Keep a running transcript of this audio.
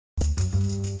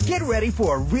Get ready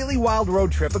for a really wild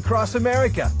road trip across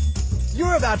America.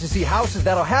 You're about to see houses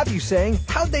that'll have you saying,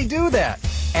 how'd they do that?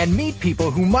 And meet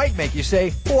people who might make you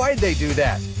say, why'd they do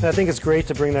that? I think it's great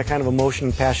to bring that kind of emotion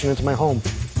and passion into my home.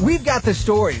 We've got the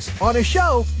stories on a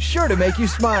show sure to make you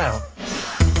smile.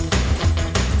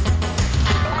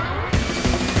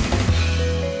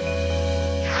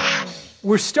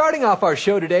 We're starting off our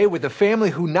show today with a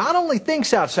family who not only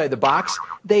thinks outside the box,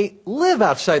 they live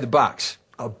outside the box.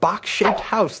 A box-shaped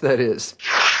house, that is.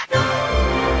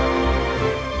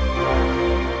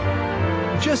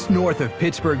 Just north of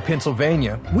Pittsburgh,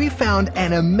 Pennsylvania, we found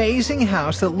an amazing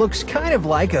house that looks kind of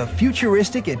like a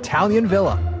futuristic Italian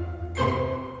villa.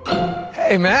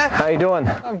 Hey, Matt. How you doing?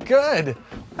 I'm good.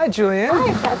 Hi, Julianne.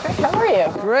 Hi, Patrick. How are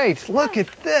you? Great. Look at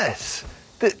this.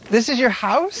 This is your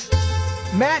house?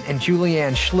 Matt and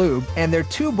Julianne Schlueb and their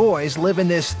 2 boys live in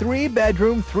this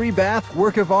 3-bedroom, 3-bath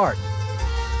work of art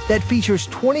that features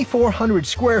 2,400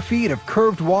 square feet of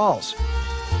curved walls,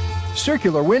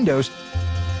 circular windows,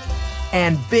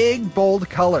 and big, bold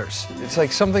colors. It's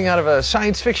like something out of a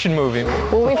science fiction movie.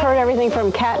 Well, we've heard everything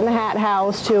from Cat in the Hat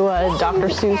house to a Dr.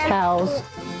 Seuss house.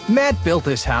 Matt built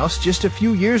this house just a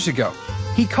few years ago.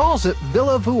 He calls it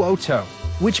Villa Vuoto,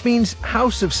 which means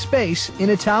house of space in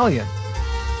Italian.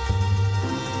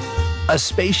 A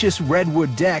spacious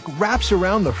redwood deck wraps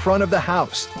around the front of the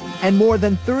house, and more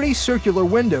than 30 circular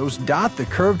windows dot the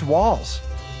curved walls.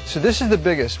 So this is the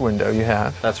biggest window you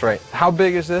have. That's right. How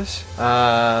big is this?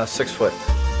 6 foot.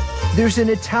 There's an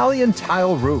Italian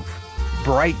tile roof,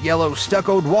 bright yellow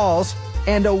stuccoed walls,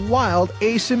 and a wild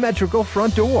asymmetrical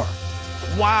front door.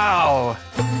 Wow!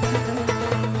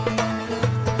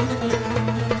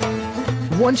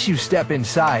 Once you step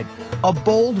inside, a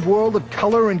bold world of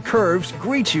color and curves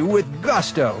greets you with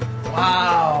gusto.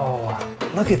 Wow!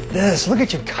 Look at this. Look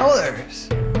at your colors.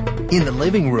 In the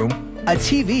living room, a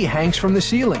TV hangs from the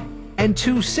ceiling, and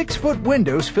 2 6-foot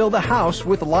windows fill the house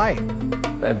with light.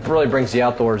 It really brings the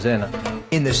outdoors in.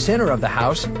 In the center of the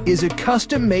house is a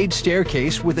custom-made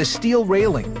staircase with a steel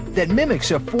railing that mimics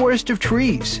a forest of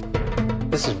trees.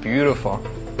 This is beautiful.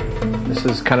 This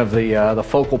is kind of the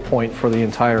focal point for the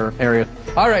entire area.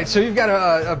 All right, so you've got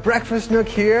a breakfast nook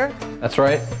here. That's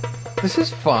right. This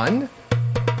is fun.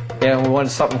 Yeah, we wanted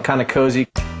something kind of cozy.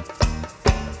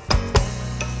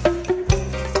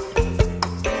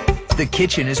 The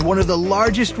kitchen is one of the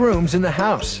largest rooms in the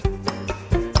house.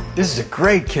 This is a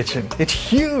great kitchen. It's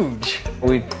huge.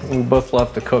 We both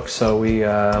love to cook, so we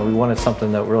wanted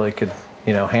something that really could,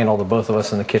 handle the both of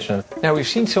us in the kitchen. Now, we've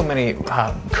seen so many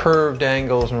curved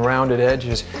angles and rounded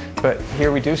edges, but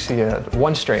here we do see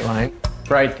one straight line.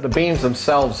 Right, the beams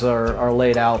themselves are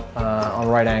laid out on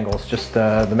right angles just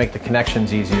to make the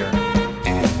connections easier.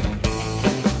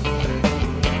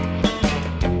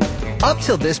 Up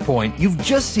till this point, you've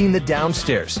just seen the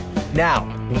downstairs. Now,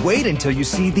 wait until you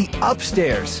see the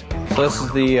upstairs. So this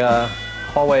is the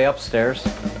hallway upstairs.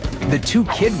 The 2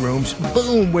 kid rooms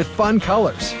boom with fun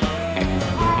colors.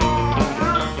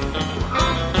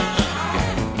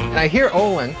 And I hear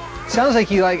Olin. Sounds like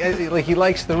he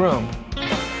likes the room.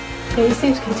 Yeah, he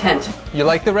seems content. You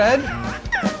like the red?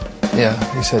 Yeah,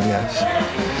 he said yes.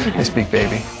 Nice big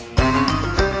baby.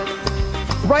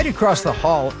 Right across the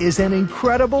hall is an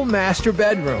incredible master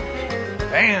bedroom.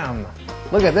 Bam!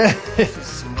 Look at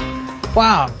this.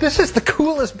 Wow, this is the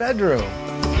coolest bedroom.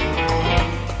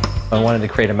 I wanted to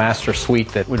create a master suite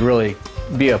that would really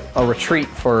be a retreat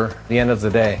for the end of the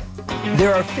day.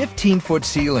 There are 15-foot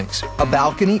ceilings, a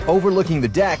balcony overlooking the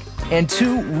deck, and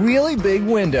 2 really big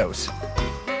windows.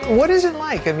 What is it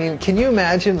like? I mean, can you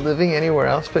imagine living anywhere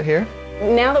else but here?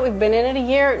 Now that we've been in it a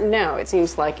year, no, it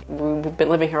seems like we've been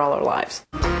living here all our lives.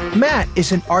 Matt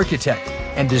is an architect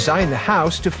and designed the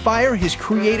house to fire his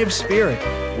creative spirit.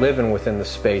 Living within the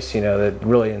space, that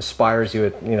really inspires you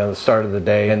at, the start of the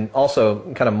day, and also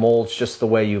kind of molds just the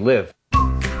way you live.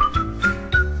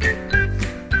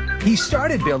 He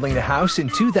started building the house in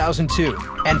 2002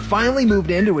 and finally moved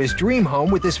into his dream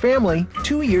home with his family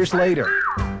 2 years later.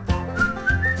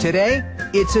 Today,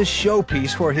 it's a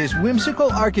showpiece for his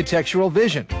whimsical architectural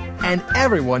vision, and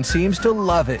everyone seems to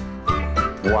love it.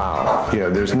 Wow. Yeah,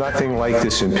 there's nothing like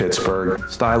this in Pittsburgh.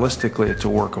 Stylistically, it's a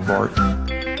work of art.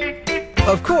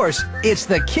 Of course, it's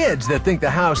the kids that think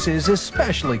the house is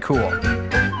especially cool. It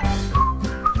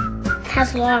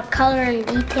has a lot of color and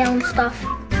detail and stuff.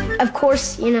 Of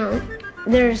course,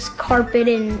 there's carpet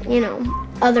and,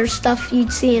 other stuff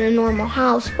you'd see in a normal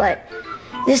house, but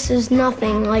this is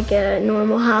nothing like a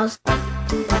normal house.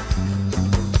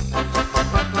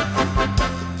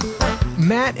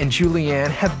 Matt and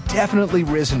Julianne have definitely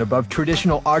risen above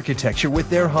traditional architecture with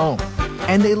their home.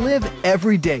 and they live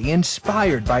every day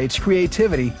inspired by its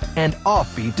creativity and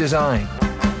offbeat design.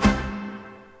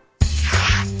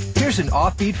 Here's an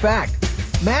offbeat fact.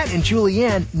 Matt and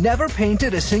Julianne never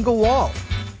painted a single wall.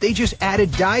 They just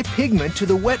added dye pigment to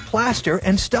the wet plaster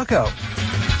and stucco.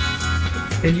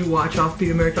 And you watch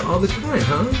Offbeat America all the time,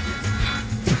 huh?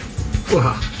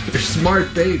 Wow, you're a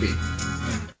smart baby.